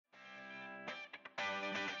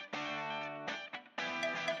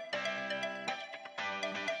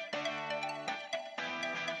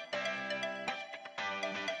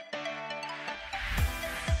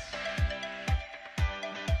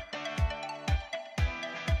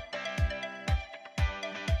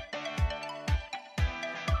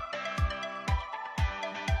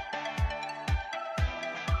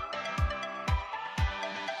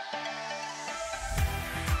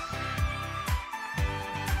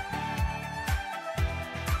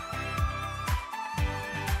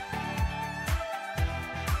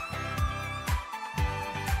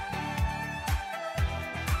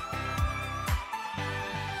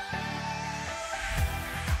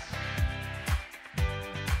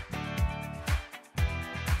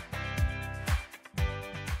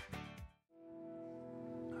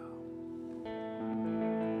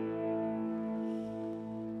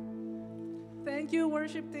Thank you,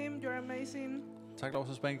 worship team. You're amazing. Tak,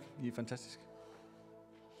 lovsangsbænk. I er fantastisk.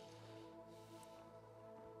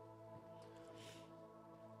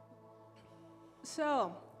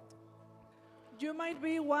 So, you might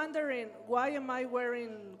be wondering, why am I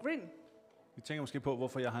wearing green? Vi tænker måske på,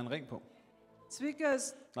 hvorfor jeg har en ring på. It's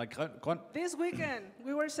because Nej, grøn. this weekend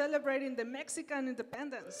we were celebrating the Mexican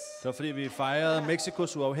independence. Det var fordi, vi fejrede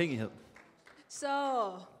Mexikos uafhængighed. So,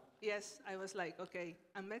 yes, I was like, okay,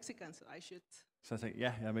 I'm Mexican, so I should. Så jeg tænkte,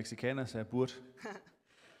 ja, jeg er mexikaner, så jeg burde.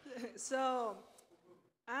 So,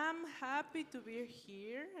 I'm happy to be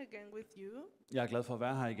here again with you. Jeg er glad for at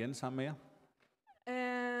være her igen sammen med jer.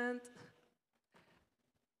 And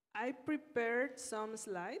I prepared some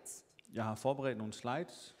slides. Jeg har forberedt nogle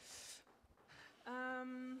slides.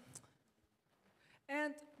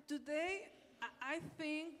 And today, I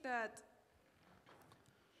think that,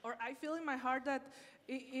 or I feel in my heart that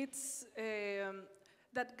it's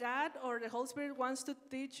that God or the Holy Spirit wants to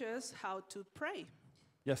teach us how to pray.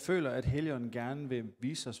 Jeg føler, at Helligånden gerne vil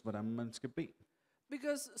vise os, hvordan man skal bede.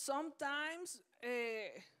 Because sometimes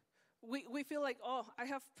we feel like, oh, I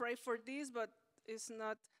have prayed for this, but it's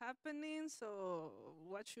not happening, so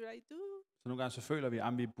what should I do? Så nogle gange så føler vi,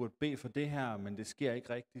 at vi burde bede for det her, men det sker ikke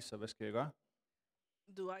rigtigt, så hvad skal jeg gøre?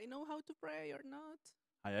 Do I know how to pray or not?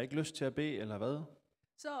 Har jeg ikke lyst til at bede, eller hvad?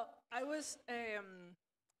 So I was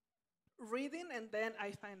reading, and then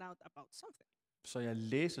I find out about something. Så jeg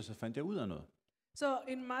læste, så fandt jeg ud af noget. So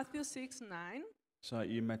in Matthew 6:9, Så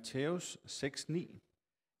i Matthæus 6:9,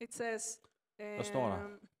 it says, hvad står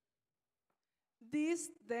der? This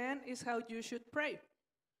then is how you should pray.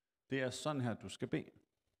 Det er sådan her, du skal bede.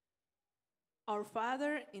 Our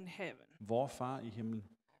Father in heaven, Vor far i himlen,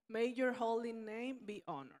 may your holy name be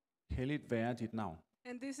honored. helligt være dit navn.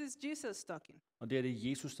 And this is Jesus talking. Og det er det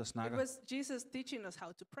Jesus, der It snakker. was Jesus teaching us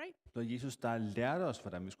how to pray. Det var Jesus, der lærte os,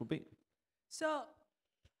 hvordan vi skulle bede. So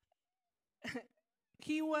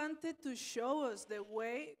he wanted to show us the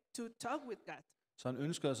way to talk with God. Så han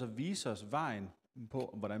ønsker os at vise os vejen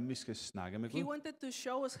på, hvordan vi skal snakke med He Gud. wanted to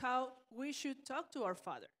show us how we should talk to our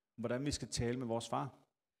Father. Hvordan vi skal tale med vores far.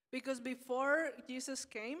 Because before Jesus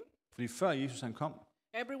came, Fordi før Jesus han kom,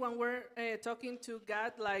 everyone were talking to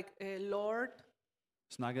God like Lord,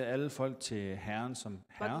 snakkede alle folk til Herren som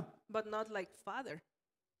herre, but not like Father.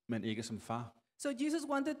 men ikke som far. So Jesus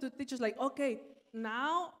wanted to teach us like, okay,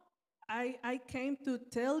 now I came to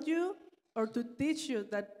tell you or to teach you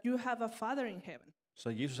that you have a Father in heaven. Så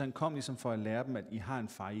Jesus han kom ligesom for at lære dem, at I har en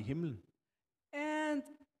far i himlen. And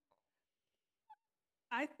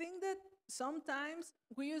I think that sometimes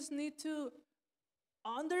we just need to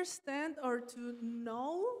understand or to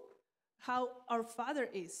know how our Father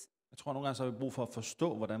is. Jeg tror nogle gange så har vi brug for at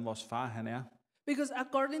forstå, hvordan vores far han er. Because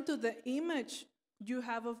according to the image you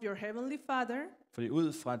have of your heavenly Father, Fordi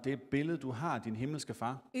ud fra det billede, du har af din himmelske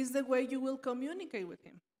far, is the way you will communicate with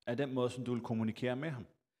him. er den måde, som du vil kommunikere med ham.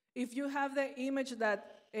 If you have the image that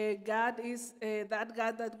God is that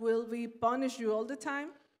God that will be punish you all the time,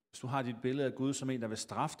 Hvis du har dit billede af Gud som en, der vil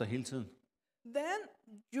straffe dig hele tiden, then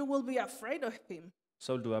you will be afraid of him.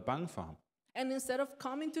 så vil du være bange for ham. And instead of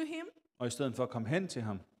coming to him, Og i stedet for at komme hen til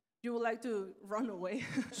ham, you would like to run away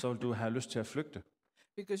så vil du have lyst til at flygte,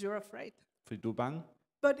 because you're afraid. fordi du er bange.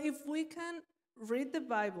 But if we can read the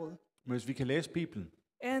Bible Men hvis vi kan læse Bibelen,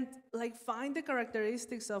 and like find the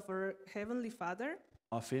characteristics of our heavenly Father,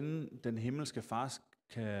 og finde den himmelske fars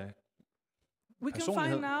we can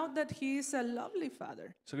personlighed, find out that he is a lovely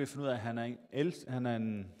Father. så kan vi finde ud af, at han er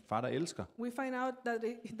en far, der elsker, We find out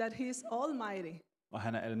that he is almighty. og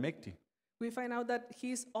han er almægtig, We find out that he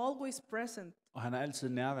is always present, og han er altid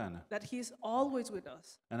nærværende. that he is always with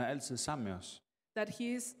us, Han er altid sammen med os. that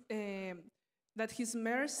that his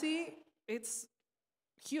mercy it's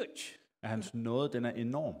huge. At hans nåde, den er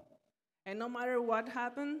enorm. And no matter what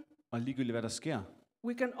happened, Og ligegyldigt hvad der sker,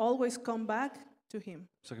 we can always come back to him.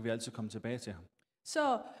 så kan vi altid komme tilbage til ham.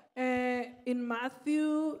 So in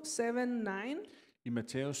Matthew 7:9, I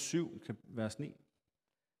Matthæus 7, vers 9,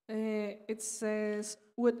 it says,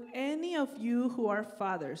 "Would any of you who are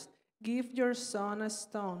fathers give your son a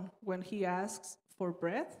stone when he asks for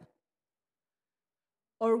bread?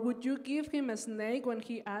 Or would you give him a snake when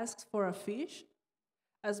he asks for a fish?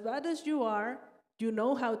 As bad as you are, you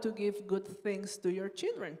know how to give good things to your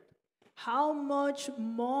children. How much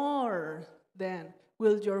more then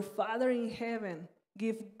will your Father in heaven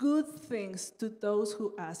give good things to those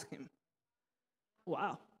who ask him?"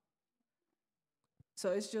 Wow.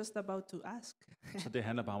 So it's just about to ask. så det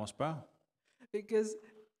handler bare om at spørge. Because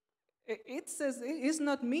it says, it's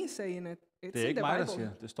not me saying it. It's Det er in ikke the mig, der Bible.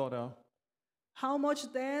 siger, det står deroppe. How much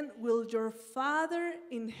then will your Father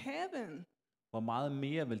in heaven hvor meget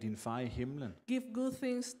mere vil din far i himlen give good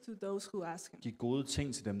things to those who ask him. give gode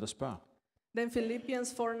ting til dem, der spørger? Then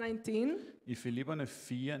Philippians 4:19, I Filipperne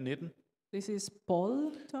 4:19, this is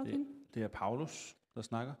Paul talking, det er Paulus, der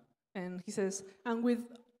snakker. and he says, "And with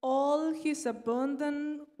all his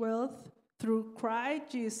abundant wealth through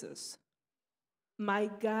Christ Jesus, my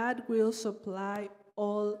God will supply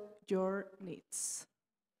all your needs."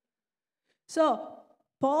 So,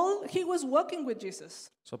 Paul, he was walking with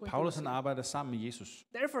Jesus. Så Paulus han arbejder sammen med Jesus.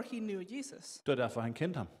 Therefore, he knew Jesus. Det var derfor, han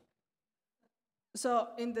kendte ham. So,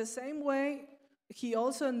 in the same way, he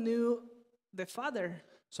also knew the Father,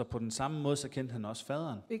 Så på den samme måde, så kendte han også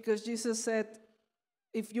faderen. because Jesus said,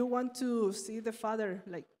 if you want to see the Father,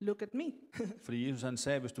 like, look at me. Fordi Jesus han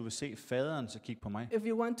sagde, hvis du vil se faderen, så kig på mig. If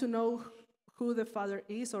you want to know who the Father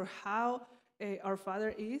is or how our Father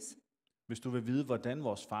is, Hvis du vil vide, hvordan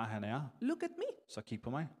vores far han er, look at me, så kig på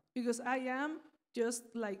mig. because I am just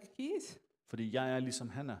like he is. Fordi jeg er ligesom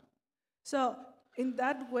han er. So, in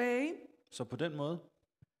that way, Så på den måde,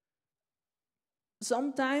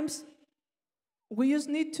 sometimes we just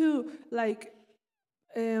need to like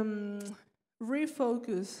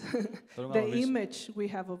refocus nogle the gange, vi- image we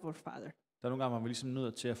have of our Father. der er nogle gange, hvor vi ligesom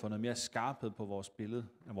nødt til at få noget mere skarphed på vores billede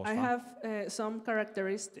af vores I far. have some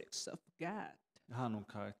characteristics of God. Jeg har nogle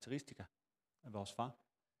karakteristika af vores far.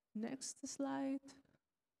 Next slide.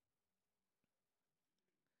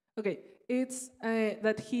 Okay, it's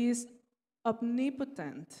that he is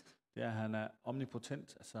omnipotent. Det er, at han er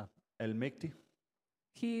omnipotent, altså almægtig,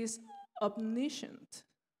 He is omniscient,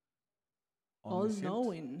 omniscient,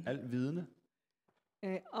 all-knowing, alvidende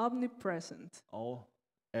omnipresent. og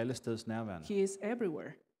alle steds nærværende. He is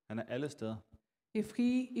everywhere. Han er alle steder. If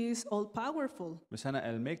he is all-powerful, Hvis han er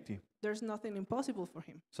almægtig, there's nothing impossible for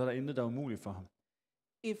him. så er der intet, der er umuligt for ham.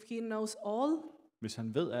 If he knows all, Hvis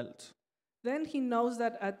han ved alt, then he knows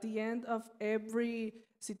that at the end of every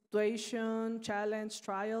situation, challenge,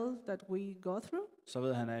 trial that we go through, så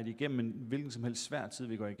ved han, at igennem en hvilken som helst svær tid,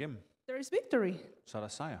 vi går igennem, there is victory. så er der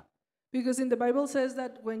sejr. Because in the Bible says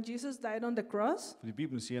that when Jesus died on the cross, Fordi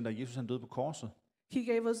Bibelen siger, at da Jesus han døde på korset, he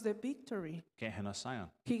gave us the victory. gav han os sejren.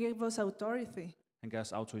 He gave us authority. Han gav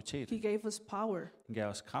os autoritet. He gave us power. Han gav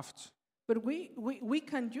os kraft. But we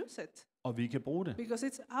can use it Og vi kan bruge det, because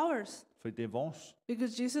it's ours. for det er vores.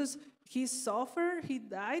 Because Jesus, he suffered, he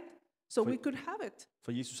died, so we could have it.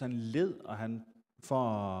 For Jesus han led, og han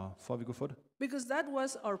for at vi kunne få det. Because that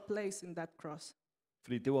was our place in that cross.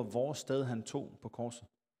 Fordi det var vores sted, han tog på korset.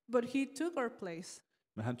 But he took our place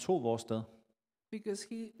Men han tog vores sted, because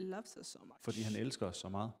he loves us so much. fordi han elsker os så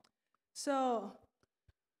meget. So,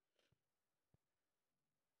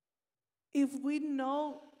 if we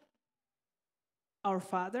know our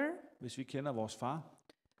Father, Hvis vi kender vores far,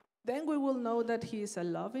 then we will know that he is a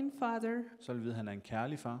loving Father, så vil vi vide, at han er en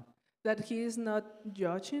kærlig far. that he is not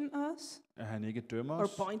judging us At han ikke dømmer or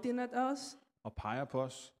os pointing at us, og peger på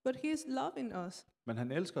os. but he is loving us. Men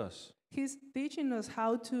han elsker os, He's teaching us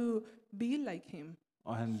how to be like him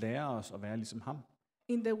og han lærer os at være ligesom ham.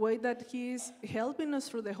 in the way that he is helping us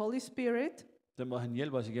through the Holy Spirit Den måde, han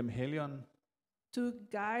hjælper os igennem Helligånden to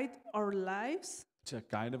guide our lives til at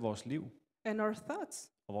guide vores liv and our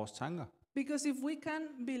thoughts. og vores tanker. Because if we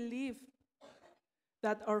can believe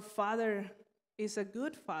that our Father is a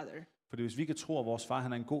good Father, Fordi hvis vi kan tro, at vores far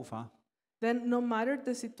han er en god far, then no matter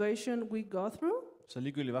the situation we go through, så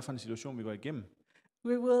ligegyldigt hvad for en situation vi går igennem,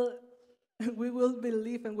 we will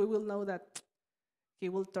believe and we will know that he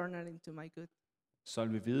will turn it into my good. så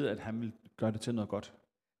vil vi vide, at han vil gøre det til noget godt.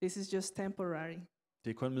 This is just temporary. Det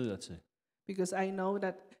er kun midlertidigt. Because I know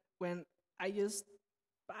that when I just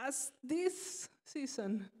pass this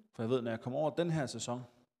season, For jeg ved, når jeg kommer over den her sæson,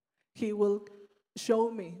 he will show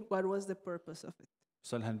me what was the purpose of it.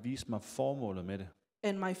 så vil han vise mig formålet med det.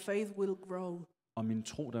 And my faith will grow Og min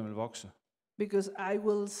tro, den vil vokse. because I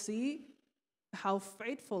will see how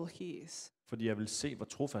faithful he is. Fordi jeg vil se, hvor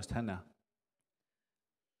trofast han er.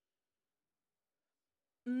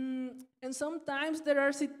 And sometimes there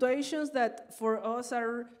are situations that for us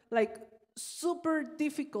are like super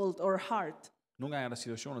difficult or hard. Nogle gange er der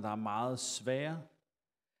situationer, der er meget svære.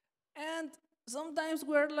 And sometimes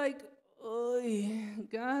we're like, "Oy,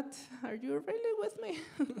 God, are you really with me?"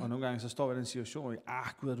 Og nogle gange så står vi i den situation, hvor vi,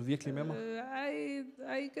 Gud, er du virkelig med mig?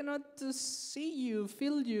 I cannot see you,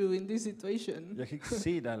 feel you in this situation. Jeg kan ikke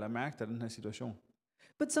se dig eller mærke dig i den her situation.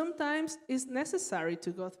 But sometimes it's necessary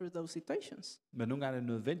to go through those situations. Men nogle gange er det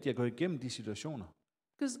nødvendigt at gå igennem de situationer.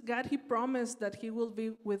 Because God, he promised that he will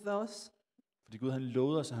be with us Fordi Gud han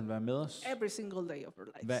lovede os, at han vil være med os every single day of our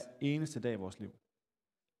hver lives. eneste dag i vores liv.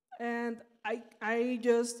 And I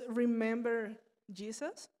just remember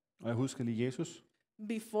Jesus Og jeg husker lige Jesus,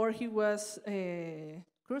 before he was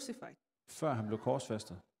crucified. før han blev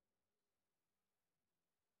korsfæstet.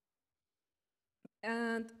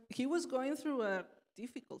 And he was going through a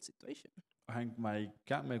difficult situation. Og han var i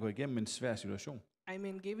gang med at gå igennem en svær situation. I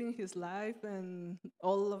mean, giving his life and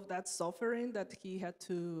all of that suffering that he had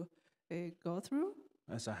to go through.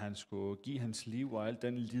 Altså han skulle give hans liv og al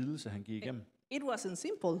den lidelse, han gik igennem. It wasn't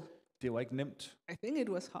simple. Det var ikke nemt. I think it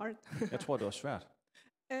was hard. Jeg tror, det var svært.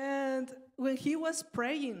 And when he was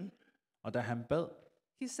praying, Og da han bad,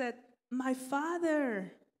 he said, "My Father,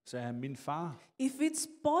 sagde han, min far, if it's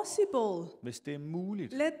possible, hvis det er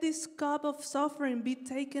muligt, let this cup of suffering be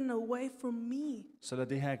taken away from me." så lad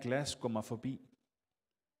det her glas gå mig forbi.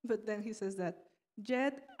 But then he says that,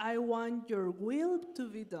 "Yet I want your will to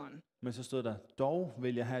be done, Men så stod der, dog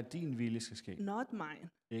vil jeg have, at din vilje skal ske, not mine."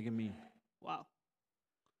 ikke min. Wow.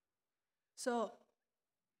 So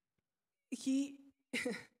he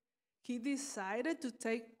he decided to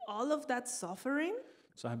take all of that suffering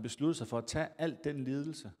Så han besluttede sig for at tage al den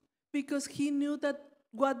lidelse, because he knew that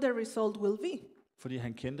what the result will be. fordi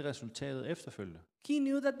han kendte resultatet efterfølgende. He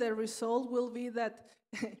knew that the result will be that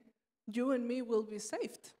you and me will be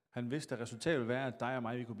saved. Han vidste, at resultatet ville være, at dig og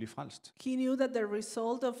mig vi kunne blive frelst. He knew that the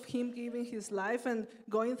result of him giving his life and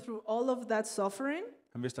going through all of that suffering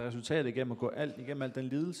Han vidste, at resultatet igennem at gå igennem al den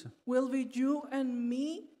lidelse, will be you and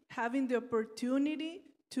me having the opportunity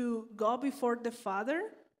to go before the Father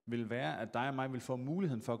ville være, at dig og mig ville få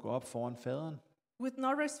muligheden for at gå op foran faderen, with no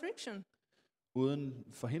restriction, uden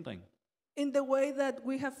forhindring. in the way that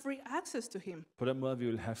we have free access to him. På den måde, vi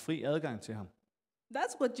ville have fri adgang til ham.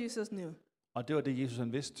 That's what Jesus knew. Og det var det, Jesus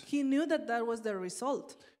han vidste. He knew that that was the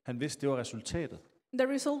result. Han vidste, det var resultatet. The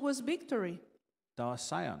result was victory Der var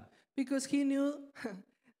sejren. because he knew,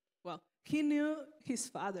 he knew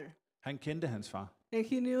his Father, Han kendte hans far. and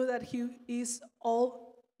he knew that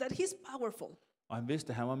that he's powerful. Og han vidste,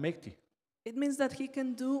 at han var mægtig. It means that he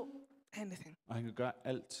can do anything. Og han kan gøre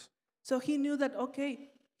alt. So he knew that, okay,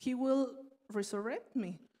 he will resurrect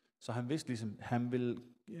me Så han vidste ligesom, han vil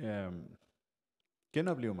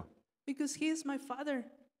genopleve mig. because he is my Father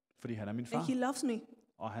Fordi han er min and far. he loves me.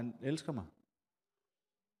 Og han elsker mig.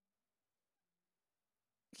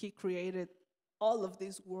 He created all of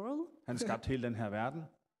this world. Han skabte hele den her verden.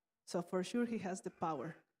 So for sure he has the power.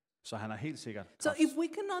 Så han er helt sikkert So kraft. if we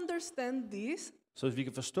can understand this, Så hvis vi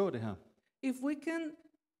kan forstå det her, if we can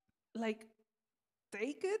like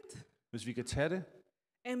take it hvis vi kan tage det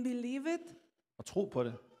and believe it, og tro på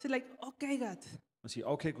det, to like, okay, God, og sige,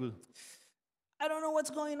 okay Gud, I don't know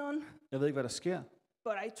what's going on, jeg ved ikke, hvad der sker,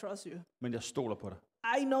 but I trust you. men jeg stoler på dig.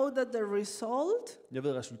 I know that the result Jeg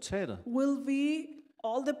ved, resultatet will be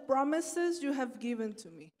all the promises you have given to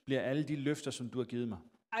me. bliver alle de løfter, som du har givet mig.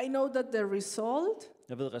 I know that the result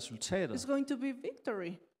Jeg ved, resultatet, is going to be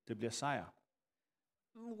victory. det bliver sejr.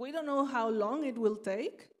 We don't know how long it will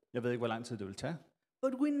take, Jeg ved ikke, hvor lang tid det vil tage,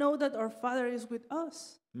 but we know that our Father is with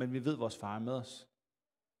us. men vi ved, at vores far er med os.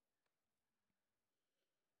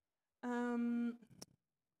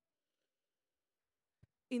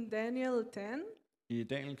 In Daniel 10, I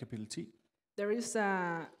Daniel kapitel 10, there is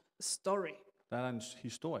a story, der er der en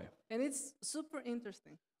historie, and it's super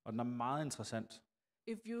interesting. og den er meget interessant.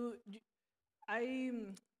 If I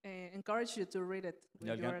encourage you to read it when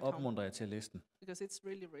Jeg vil you're gerne at home, opmuntre jer til at læse den, because it's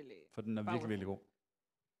really, really. for den er virkelig, virkelig god.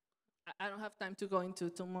 I don't have time to go into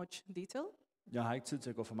too much detail, Jeg har ikke tid til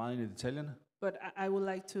at gå for meget ind i detaljerne, but I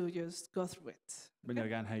would like to just go through it men jeg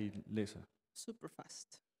vil gerne have, at I læser super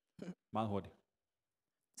fast. meget hurtigt.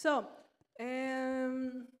 So,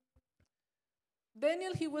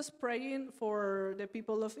 Daniel, he was praying for the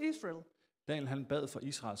people of Israel. Daniel han bad for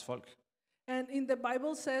Israels folk, And in the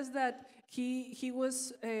Bible says that he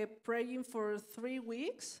was praying for 3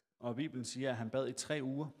 weeks. og Bibelen siger, at han bad i 3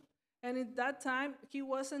 uger. And in that time, he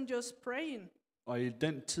wasn't just praying. Og i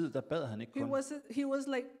den tid, der bad han ikke kun. He was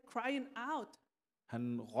like crying out.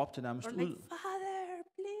 Han råbte nærmest Or like, ud. Father,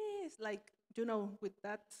 please. Like, you know, with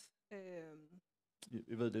that.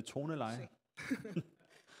 Jeg ved, det er toneleje.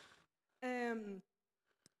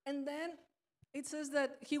 And then it says that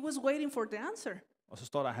he was waiting for the answer. Og så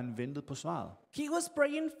står der, at han ventede på svaret. He was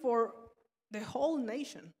praying for the whole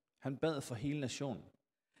nation. Han bad for hele nationen.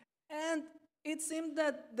 And it seemed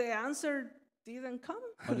that the answer didn't come.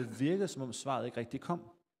 Og det virkede, som om svaret ikke rigtig kom.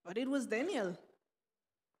 But it was Daniel.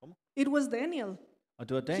 It was Daniel. Og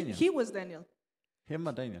det var Daniel. He was Daniel. Hem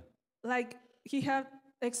var Daniel. Like, he had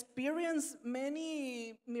experienced many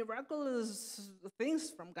miraculous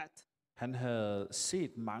things from God. Han havde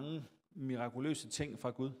set mange mirakuløse ting fra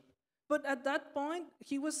Gud. But at that point,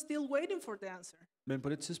 he was still waiting for the answer. Men på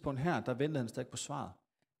det tidspunkt her, der ventede han stadig på svaret.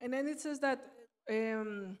 And then it says that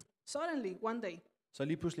suddenly, one day, Så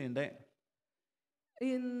lige pludselig en dag,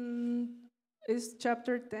 in is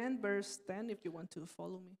chapter 10, verse 10, if you want to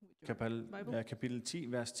follow me with your Bible. kapitel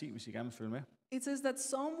 10, vers 10, hvis I gerne vil følge med. It says that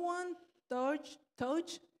someone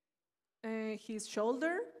touched his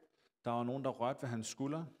shoulder Der var nogen, der rørte ved hans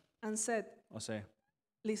skulder and said, og sagde,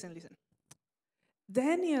 listen.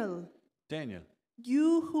 Daniel, Daniel,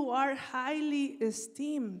 you who are highly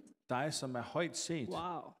esteemed. dig som er højt set.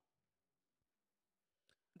 Wow.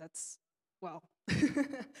 That's, wow.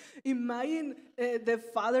 Imagine the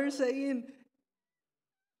father saying,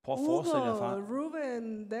 Prøv at forestille jer, Ugo, far.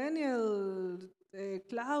 Ruben, Daniel,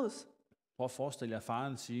 Klaus, Prøv at forestille jer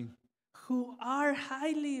faren sige, who are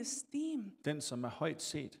highly esteemed. den som er højt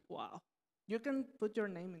set. Wow. You can put your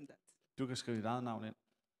name in that. Du kan skrive dit eget navn ind.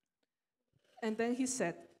 And then he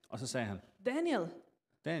said, Og så sagde han, Daniel,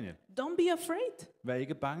 Daniel, don't be afraid. vær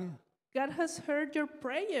ikke bange. God has heard your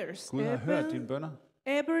prayers Gud har hørt dine bønner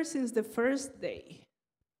ever since the first day.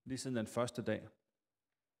 lige siden den første dag.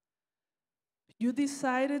 You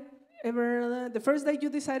decided the first day you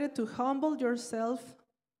decided to humble yourself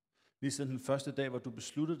Lige siden den første dag, hvor du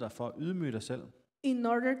besluttede dig for at ydmyge dig selv, in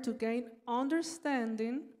order to gain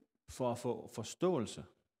understanding. for at få forståelse.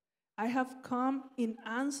 I have come in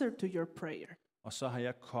answer to your prayer. Og så har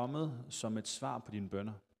jeg kommet som et svar på dine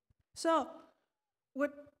bønner. So,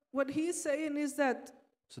 what he's saying is that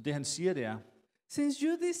Så det han siger, det er, since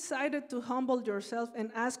you decided to humble yourself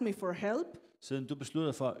and ask me for help, siden du besluttede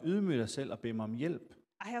dig for at ydmyge dig selv og bede mig om hjælp,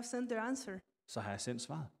 I have sent the answer. så har jeg sendt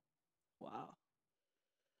svaret. Wow.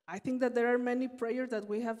 I think that there are many prayers that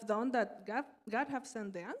we have done that God have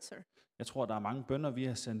sent the answer. Jeg tror, der er mange bønner, vi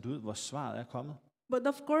har sendt ud, hvor svaret er kommet. But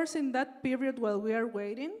of course, in that period while we are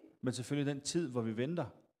waiting, Men selvfølgelig den tid, hvor vi venter,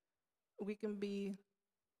 we can be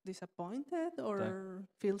disappointed or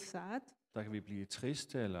feel sad der kan vi blive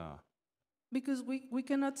triste, eller because we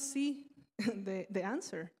cannot see the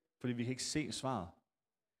answer. fordi vi kan ikke se svaret.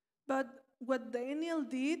 But what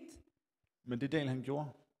Daniel did, Men det Daniel han gjorde,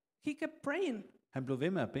 he kept praying han blev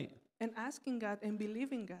ved med at bede and asking God and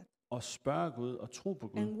believing God. og spørge Gud og tro på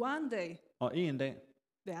Gud. And one day, Og en dag,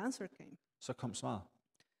 the answer came. så kom svaret.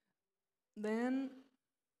 Then,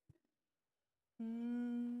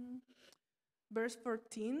 verse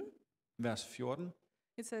 14, Vers 14.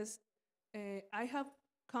 it says, I have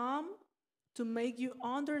come to make you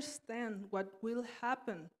understand what will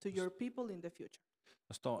happen to your people in the future.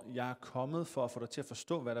 Der står, jeg er kommet for at få dig til at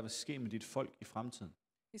forstå, hvad der vil ske med dit folk i fremtiden.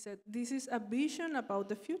 He said, this is a vision about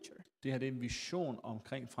the future. Det her det er en vision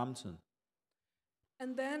omkring fremtiden.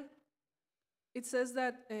 And then it says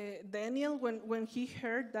that Daniel, when he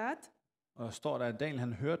heard that, Og der står der, at Daniel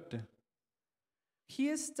han hørte det.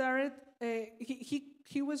 he started,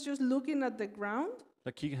 he was just looking at the ground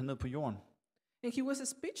Der kiggede han ned på jorden, and he was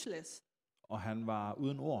speechless. og han var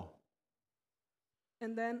uden ord.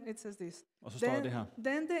 And then it says this. Og så står der det her.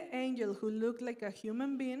 Then the angel who looked like a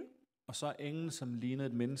human being Og så er englen, som lignede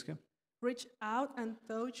et menneske, reached out and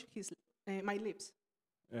touched my lips.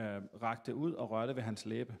 rakte ud og rørte ved hans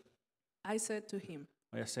læbe. I said to him,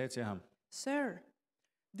 Og jeg sagde til ham, Sir,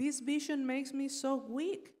 this vision makes me so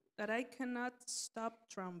weak that I cannot stop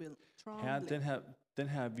trembling. Herre, den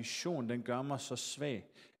her vision, den gør mig så svag,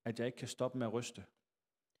 at jeg ikke kan stoppe med at ryste.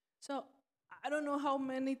 So I don't know how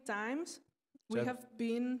many times we Så- have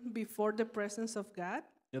been before the presence of God,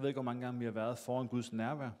 Jeg ved ikke, hvor mange gange vi har været foran Guds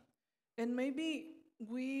nærvær. and maybe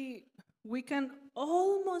we can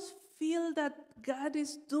almost feel that God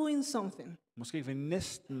is doing something. Måske kan vi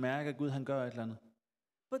næsten mærke, at Gud han gør et eller andet.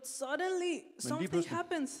 But suddenly something pludselig-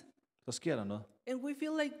 happens, Så sker der noget. and we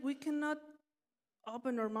feel like we cannot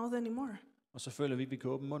open our mouth anymore. Og så føler vi ikke, at vi kan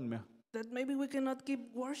åbne munden mere. That maybe we cannot keep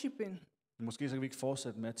worshiping. Måske så kan vi ikke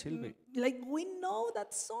fortsætte med at tilbede. Like we know that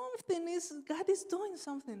God is doing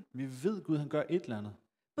something. Vi ved, at Gud han gør et eller andet.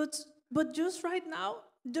 But just right now,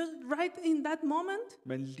 just right in that moment,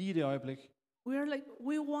 Men lige i det øjeblik, we are like,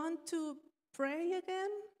 we want to pray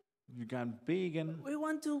again. vi vil gerne bede igen. We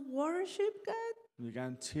want to worship God. Vi vil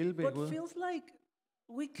gerne tilbede But Gud. feels like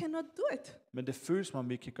we cannot do it. Men det føles som om,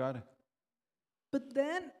 vi ikke kan gøre det. But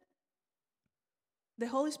then the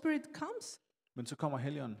Holy Spirit comes, Men så kommer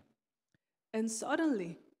Helligånden. and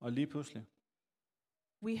suddenly Og lige pludselig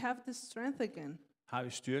we have the strength again har vi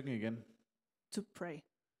styrken igen to pray.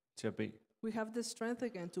 til at bede. We have the strength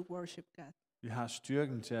again to worship God. Vi har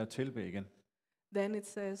styrken til at tilbede igen. Then it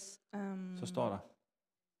says, Så står der,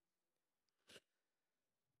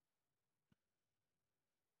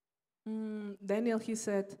 Daniel, he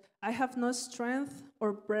said, I have no strength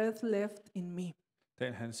or breath left in me.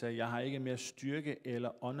 han sagde, jeg har ikke mere styrke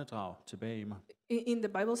eller åndedrag tilbage i mig. In the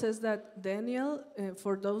Bible says that Daniel,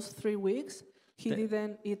 for those 3 weeks, he Da-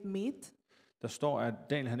 didn't eat meat. Der står, at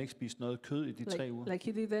Daniel han ikke spiste noget kød i de 3 uger.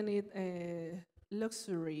 Like he didn't eat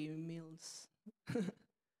luxury meals. Altså,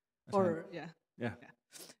 Or yeah.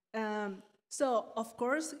 ja. So of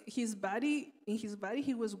course in his body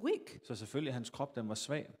he was weak. Så selvfølgelig hans krop den var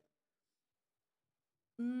svag.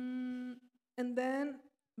 And then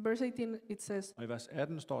verse 18 it says, Og i vers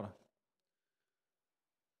 18 står der,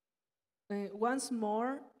 once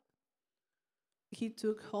more he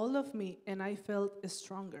took hold of me and I felt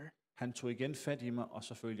stronger. han tog igen fat i mig, og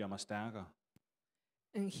så følte jeg mig stærkere.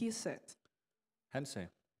 And he said, Han sagde,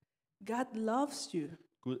 God loves you.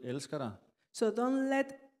 Gud elsker dig, So don't let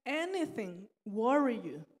anything worry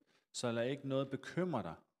you så lad ikke noget bekymre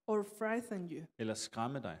dig, or frighten you. eller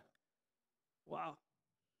skræmme dig. Wow.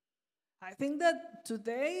 I think that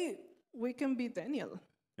today we can be Daniel.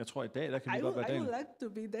 Jeg tror, i dag, der kan vi godt være I would Daniel. like to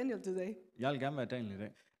be Daniel today. Jeg vil gerne være Daniel i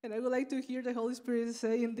dag. And I would like to hear the Holy Spirit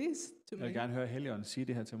saying this to Jeg vil me. gerne høre Helligånden sige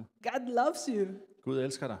det her til mig. God loves you. Gud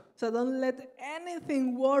elsker dig, So don't let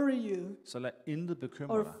anything worry you så lad intet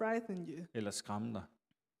bekymre or dig, frighten you. eller skræmme dig.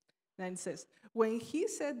 And it says, when he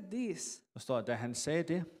said this, Der står, da han sagde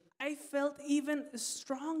det, I felt even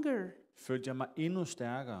stronger følte jeg mig endnu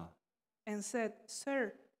stærkere, and said, Sir,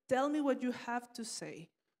 tell me what you have to say.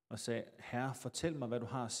 og sagde, Herre, fortæl mig, hvad du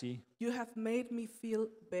har at sige. You have made me feel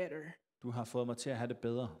better. Du har fået mig til at have det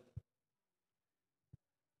bedre.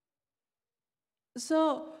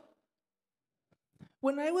 So,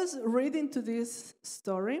 when I was reading to this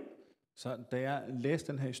story, Så da jeg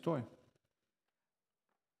læste den her historie,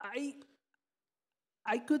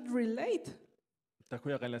 I could relate der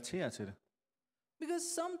kunne jeg relatere til det. because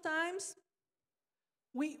sometimes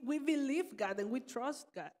we believe God and we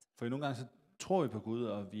trust God. For nogle gange så tror vi på Gud,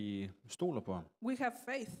 og vi stoler på ham. We have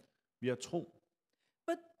faith. Vi har tro.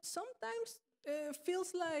 But sometimes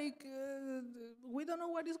feels like we don't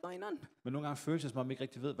know what is going on. Men nogle gange føles det, som om vi ikke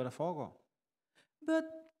rigtig ved, hvad der foregår. But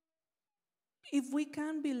if we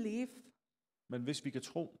can believe Men hvis vi kan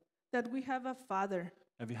tro, that we have a Father,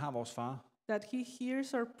 at vi har vores far, that He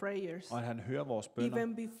hears our prayers og at han hører vores bønner,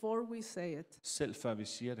 even before we say it, selv før vi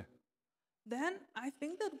siger det, then I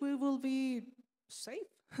think that we will be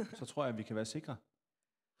safe. så tror jeg, at vi kan være sikre.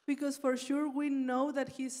 Because for sure we know that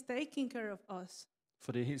He's taking care of us.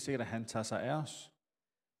 For det er helt sikkert, at han tager sig af os.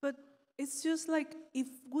 But it's just like if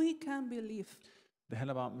we can believe, Det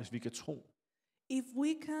handler bare om, hvis vi kan tro, if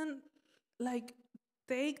we can like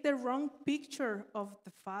take the wrong picture of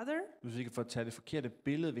the Father hvis vi kan få taget det forkerte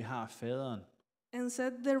billede, vi har af faderen, and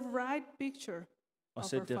set the right picture og of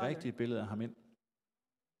sætte our det Father, rigtige billede af ham ind,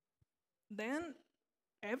 then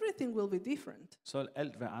everything will be different. så vil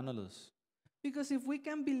alt være anderledes. Because if we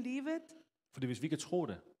can believe it, Fordi hvis vi kan tro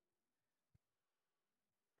det,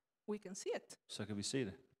 we can see it. så kan vi se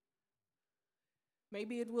det.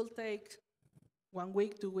 Maybe it will take 1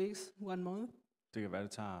 week, 2 weeks, 1 month, Det kan være,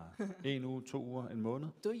 det tager 1 uge, 2 uger, en måned,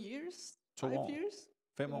 2 years, 2 5 år, years.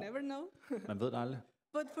 5 You år. never know. Man ved det aldrig.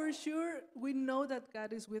 But for sure, we know that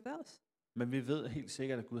God is with us. Men vi ved helt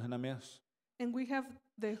sikkert, at Gud han er med os. And we have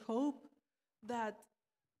the hope that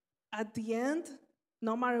at the end,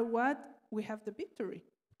 no matter what, we have the victory.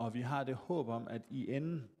 Og vi har det håb om, at i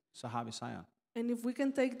enden, så har vi sejren. And if we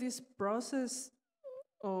can take this process,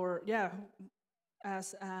 or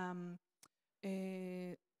as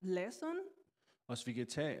a lesson, Og hvis vi kan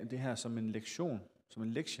tage det her som en lektion, som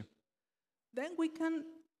en lektie, then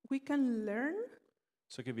we can learn,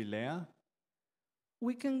 så kan vi lære,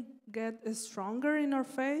 we can get stronger in our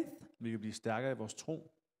faith, vi kan blive stærkere i vores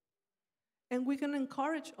tro, and we can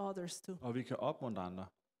encourage others too. og vi kan opmuntre andre.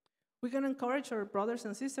 We can encourage our brothers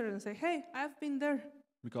and sisters and say, hey, I've been there.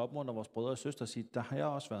 Vi kan opmuntre vores brødre og søstre og sige, der har jeg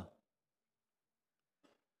også været.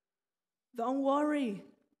 Don't worry.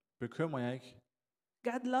 Bekymrer jeg ikke.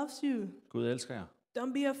 God loves you. Gud elsker jer.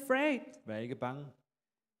 Don't be afraid. Vær ikke bange.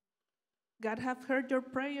 God have heard your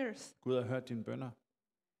prayers, Gud har hørt dine bønner,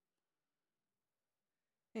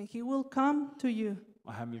 and He will come to you.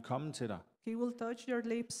 og han vil komme til dig. He will touch your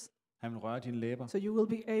lips, Han vil røre dine læber, so you will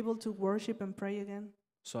be able to worship and pray again.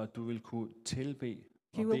 så at du vil kunne tilbe He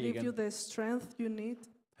og will bede give you igen. the strength you need,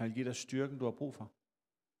 Han vil give dig styrken, du har brug for,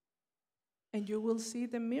 and you will see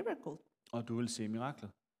the miracle. og du vil se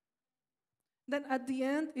miraklet. Then at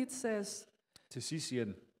the end, it says, Til sidst siger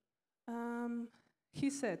den,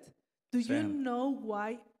 He said, do you Sagde han. know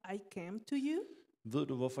why I came to you? ved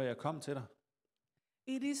du, hvorfor jeg kom til dig?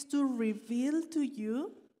 It is to reveal to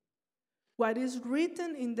you what is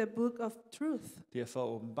written in the book of truth. Det er for at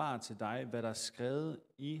åbenbare til dig, hvad der er skrevet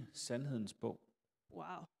i sandhedens bog.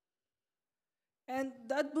 Wow. And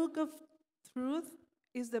that book of truth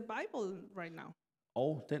is the Bible right now.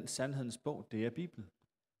 Og den sandhedens bog, det er Bibelen.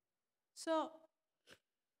 So,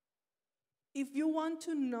 If you want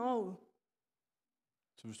to know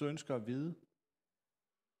Så hvis du ønsker at vide,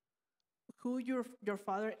 who your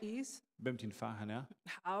father is, hvem din far han er,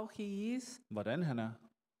 how he is, hvordan han er,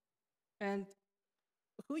 and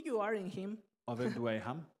who you are in him, og hvem du er i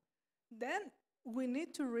ham, then we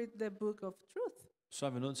need to read the book of truth. så er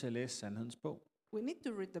vi nødt til at læse sandhedens bog. We need to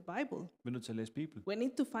read the Bible. Vi er nødt til at læse Bibelen. We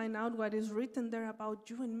need to find out what is written there about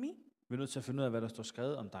you and me. Vi er nødt til at finde ud af, hvad der står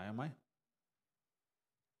skrevet om dig og mig.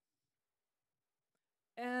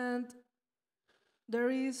 And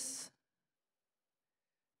there is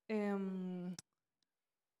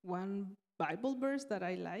one Bible verse that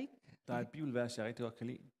I like. Der er et bibelvers, jeg rigtig godt kan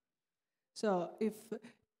lide. So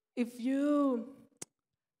if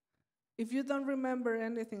you don't remember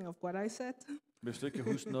anything of what I said, Hvis du ikke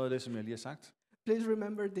kan huske noget af det, som jeg lige har sagt, please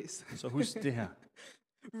remember this. så husk det her.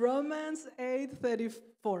 Romans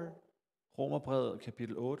 8:34. Romerbrevet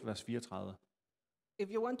kapitel 8, vers 34. If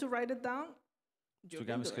you want to write it down, Hvis du you gerne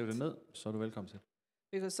can vil do skrive det it. ned, så er du velkommen til.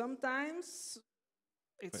 Because sometimes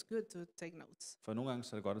it's good to take notes. For nogle gange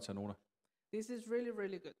så er det godt at tage noter. This is really,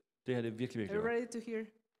 really good. Det her det er virkelig, Are virkelig you godt. ready to hear?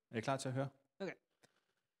 Er I klar til at høre?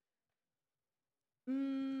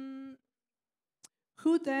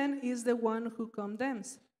 Who then is the one who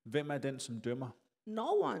condemns? Hvem er den, som dømmer?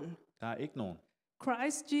 No one. Der er ikke nogen.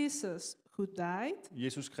 Christ Jesus, who died,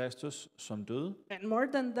 Jesus Kristus, som døde, and more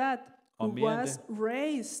than that, Og who mere end was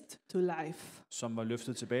raised to life. som var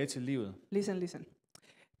løftet tilbage til livet, Listen.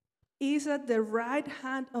 Is at the right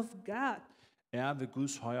hand of God er ved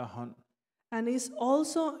Guds højre hånd, and is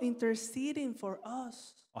also interceding for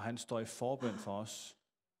us. og han står i forbøn for os.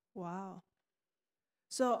 Wow.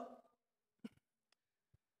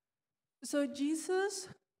 So Jesus,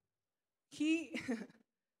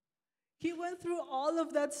 he went through all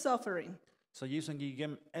of that suffering. Så Jesus han gik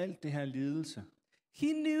igennem alt det her lidelse.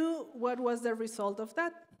 He knew what was the result of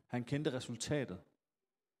that. Han kendte resultatet.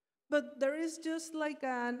 But there is just like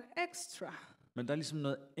an extra Men der er ligesom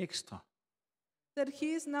noget ekstra. that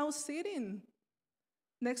he is now sitting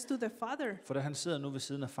next to the Father For da han sidder nu ved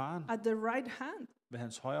siden af faren, at the right hand, ved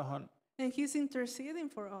hans højre hånd, and he's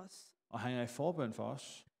interceding for us. og han er i forbøn for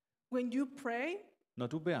os. When you pray, Når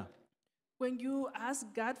du beder, when you ask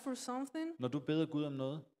God for something, når du beder Gud om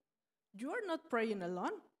noget, you are not praying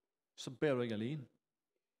alone. så beder du ikke alene.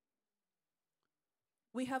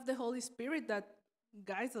 We have the Holy Spirit that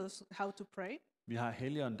guides us how to pray, Vi har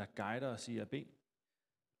Helligånden, der guider os i at bede.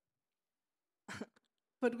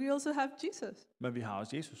 but we also have Jesus, Men vi har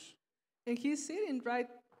også Jesus. and he's sitting right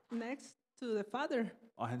next to the Father,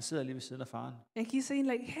 Og han sidder lige ved siden af faren. and he's saying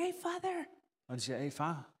like, "Hey, Father, Og han siger, hey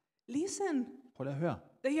far, listen. prøv lige at høre.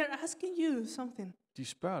 They are asking you something. De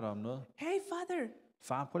spørger dig om noget. Hey, Father,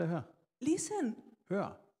 Far, prøv lige at høre. listen.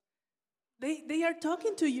 Hør. They are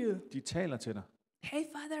talking to you. De taler til dig. Hey,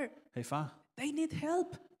 Father, Hey far, they need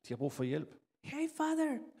help. de har brug for hjælp. Hey,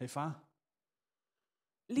 Father, Hey far,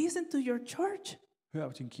 listen to your church. hør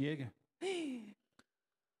på din kirke.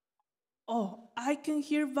 Oh, I can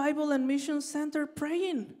hear Bibel and Missionscentret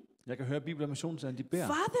praying. Jeg kan høre Bibel Missionscentret, de beder.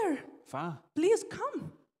 Father, Far, please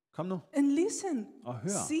come kom nu and listen. og hør.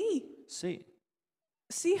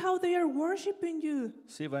 See how they are worshiping you.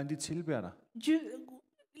 Se, hvordan de tilbeder dig.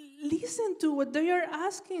 Listen to what they are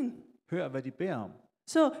asking. Hør, hvad de beder om.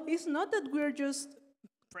 So it's not that we're just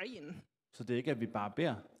praying. Så det er ikke, at vi bare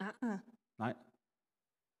beder. Nej,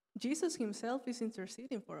 Jesus himself is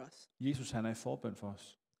interceding for us. Jesus han er i forbøn for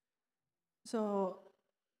os. So,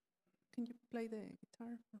 can you play the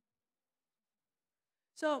guitar?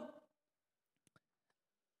 So,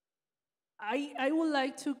 I would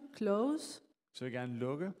like to close Så jeg vil gerne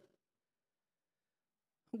lukke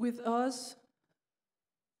with us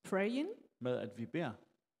praying med, at vi beder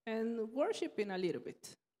and worshiping a little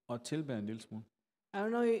bit. og tilbeder en lille smule. I don't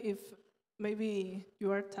know if maybe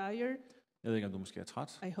you are tired. Jeg ved ikke, om du måske er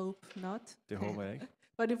træt. I hope not. Det håber jeg ikke.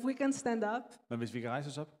 But if we can stand up. Men hvis vi kan rejse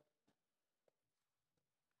os op.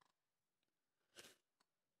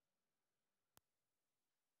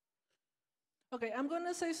 Okay, I'm going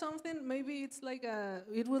to say something. Maybe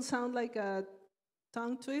it will sound like a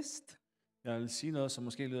tongue twist, Jeg vil sige noget, som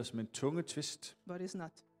måske lyder som en tungetvist, but it's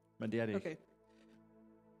not. men det er det ikke. Okay.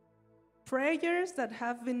 Prayers that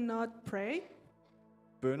have been not prayed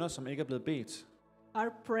Bønner, som ikke er blevet bedt,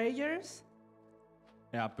 are prayers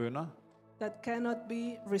er bønner, that cannot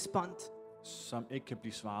be responded. som ikke kan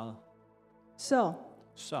blive svaret. So,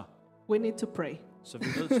 Så we need to pray. vi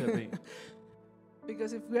er nødt til at bede.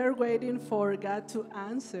 Because if we are waiting for God to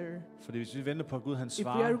answer, Fordi hvis vi venter på, at Gud han if we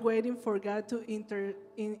are svarer, waiting for God to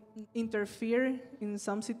interfere in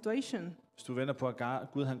some situation, hvis du venter på,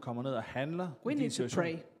 at Gud han kommer ned og handler we i need din to situation,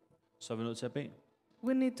 pray. så er vi nødt til at bede.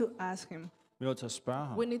 We need to ask Him. Vi er nødt til at spørge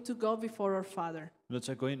ham. We need to go before our Father. Vi er nødt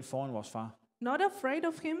til at gå ind foran vores far. Not afraid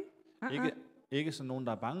of him, Ikke som nogen,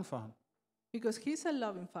 der er bange for ham. because he's a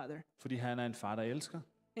loving Father. Fordi han er en far, der elsker.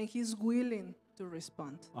 And he's willing to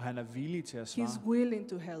respond. Og han er villig til at He's svare. willing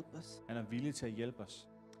to help us. Han er villig til at hjælpe os.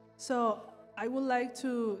 So I would like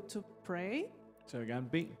to pray, Så jeg vil gerne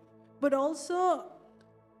bede. but also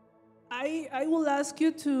I will ask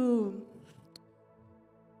you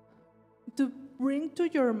to bring to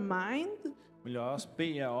your mind Vil jeg også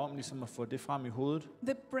bede jer om ligesom at få det frem i hovedet.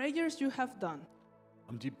 the prayers you have done.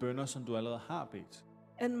 Om de bønner, som du allerede har bedt.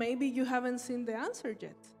 And maybe you haven't seen the answer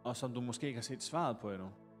yet. Og som du måske ikke har set svaret på endnu.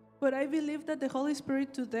 But I believe that the Holy Spirit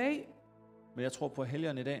today Men jeg tror på, at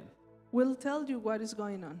Helligånden i dag will tell you what is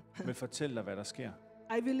going on. vil fortælle dig, hvad der sker.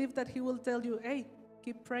 I believe that he will tell you, hey,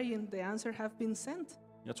 keep praying, the answer have been sent.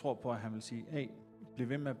 Jeg tror på, at han vil sige, hey, bliv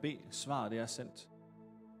ved med at bede. Svaret det er sendt.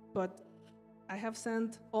 But I have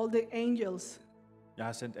sent all the angels Jeg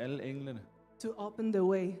har sendt alle englene to open the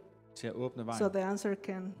way til at åbne vejen. so the answer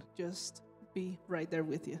can just be right there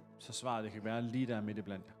with you. Så svaret det kan være lige der midt i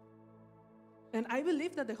blandt jer. And I believe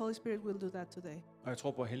that the Holy Spirit will do that today. Og jeg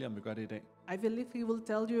tror på, at Helligånden vil gøre det i dag. I believe he will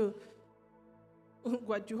tell you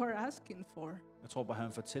what you are asking for. Jeg tror på, at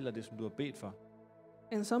han fortæller det, som du har bedt for.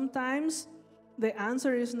 And sometimes the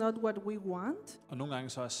answer is not what we want, Og nogle gange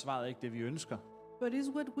så er svaret ikke det, vi ønsker, but is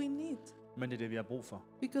what we need. men det er det, vi har brug for.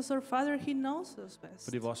 Because our Father, he knows us best.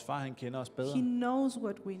 Fordi vores far, han kender os bedre. He knows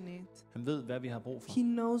what we need. Han ved, hvad vi har brug for. He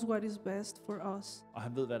knows what is best for us. Og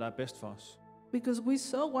han ved, hvad der er bedst for os. Because we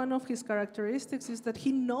saw one of his characteristics is that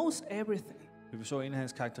he knows everything. Vi så en af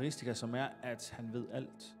hans karakteristikker, som er, at han ved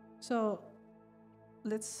alt. So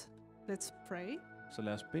let's pray. Så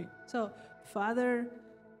lad os bede. So, Father,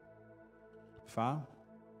 Far,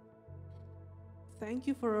 thank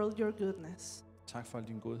you for all your goodness. tak for al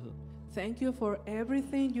din godhed. Thank you for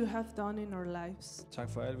everything you have done in our lives. Tak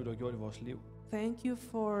for alt, hvad du har gjort i vores liv. Thank you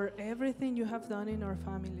for everything you have done in our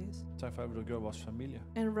families. Tak for alt, hvad du har gjort i vores familie.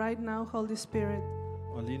 And right now, Holy Spirit,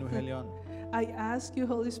 Og lige nu, Helligånd, I ask you,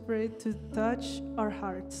 Holy Spirit, to touch our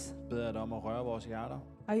hearts. beder jeg dig om at røre vores hjerter.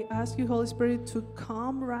 I ask you, Holy Spirit, to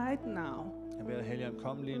come right now. Jeg beder dig, Helligånd,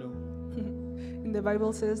 kom lige nu. In the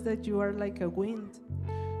Bible says that you are like a wind.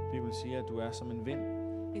 Bibelen siger, at du er som en vind,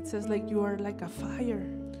 It says like you are like a fire.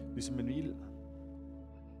 ligesom en ild.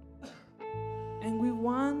 And we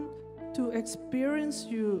want to experience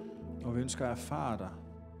you Og vi ønsker at erfare dig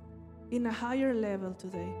in a higher level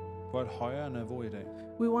today. på et højere niveau i dag.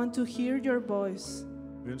 We want to hear your voice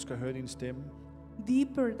Vi ønsker at høre din stemme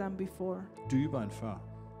deeper than before. dybere end før.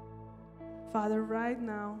 Father, right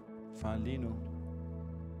now, Far, lige nu,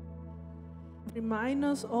 remind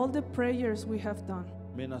us all the prayers we have done.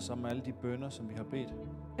 mind os om alle de bønner, som vi har bedt.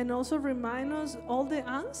 And also remind us all the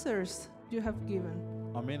answers you have given.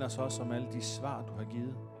 Og mind os også om alle de svar, du har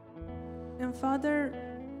givet. And Father,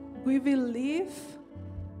 we believe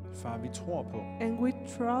Far, vi tror på, and we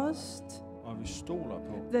trust og vi stoler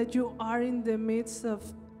på, that you are in the midst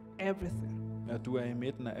of everything. at du er i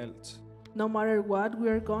midten af alt. No matter what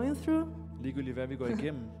we are going through, Ligegyldigt hvad vi går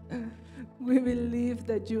igennem, we believe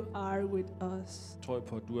that you are with us. tror jeg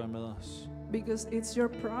på, at du er med os. Because it's your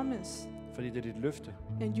promise, Fordi det er dit løfte,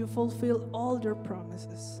 and you fulfill all your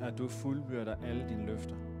promises. at du fuldbyrder alle dine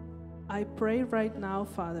løfter. I pray right now,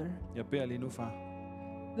 Father, Jeg beder lige nu, far,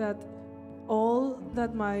 that all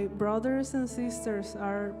that my brothers and sisters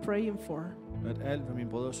are praying for, at alt, hvad mine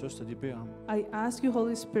brødre og søstre, de beder om, I ask you,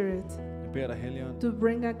 Holy Spirit, jeg beder dig, Helligånd, to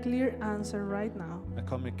bring a clear answer right now. at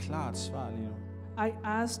komme med et klart svar lige nu. I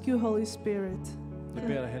ask you, Holy Spirit, Jeg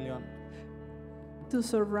beder dig, Helligånd, to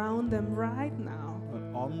surround them right now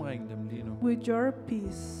at omringe dem lige nu with your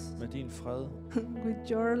peace, med din fred,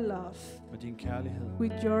 with your love, med din kærlighed,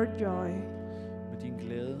 with your joy. med din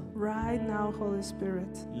glæde. Right now, Holy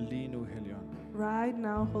Spirit. Lige nu, Helligånd. Right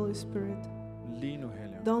now, Holy Spirit. Lige nu,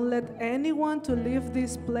 Helligånd. Don't let anyone to leave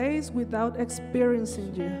this place without experiencing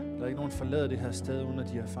you. Der er ikke nogen forlader det her sted, uden at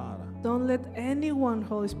de erfarer dig. Don't let anyone,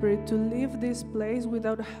 Holy Spirit, to leave this place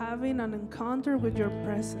without having an encounter with your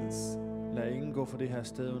presence. Lad ingen gå fra det her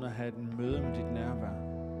sted, uden at have et møde med dit nærvær.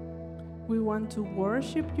 We want to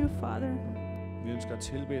worship you, Father, Vi ønsker at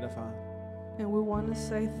tilbede dig, far. and we want to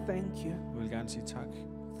say thank you. Vi vil gerne sige tak.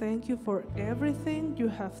 Thank you for everything you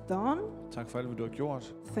have done. Tak for alt, hvad du har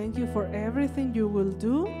gjort, Thank you for everything you will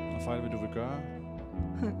do. og for alt, hvad du vil gøre.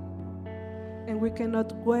 And we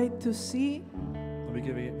cannot wait to see Og vi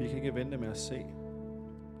kan ikke vente med at se,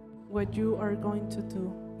 what you are going to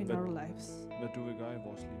do in But- our lives. hvad du vil gøre i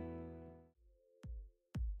vores liv.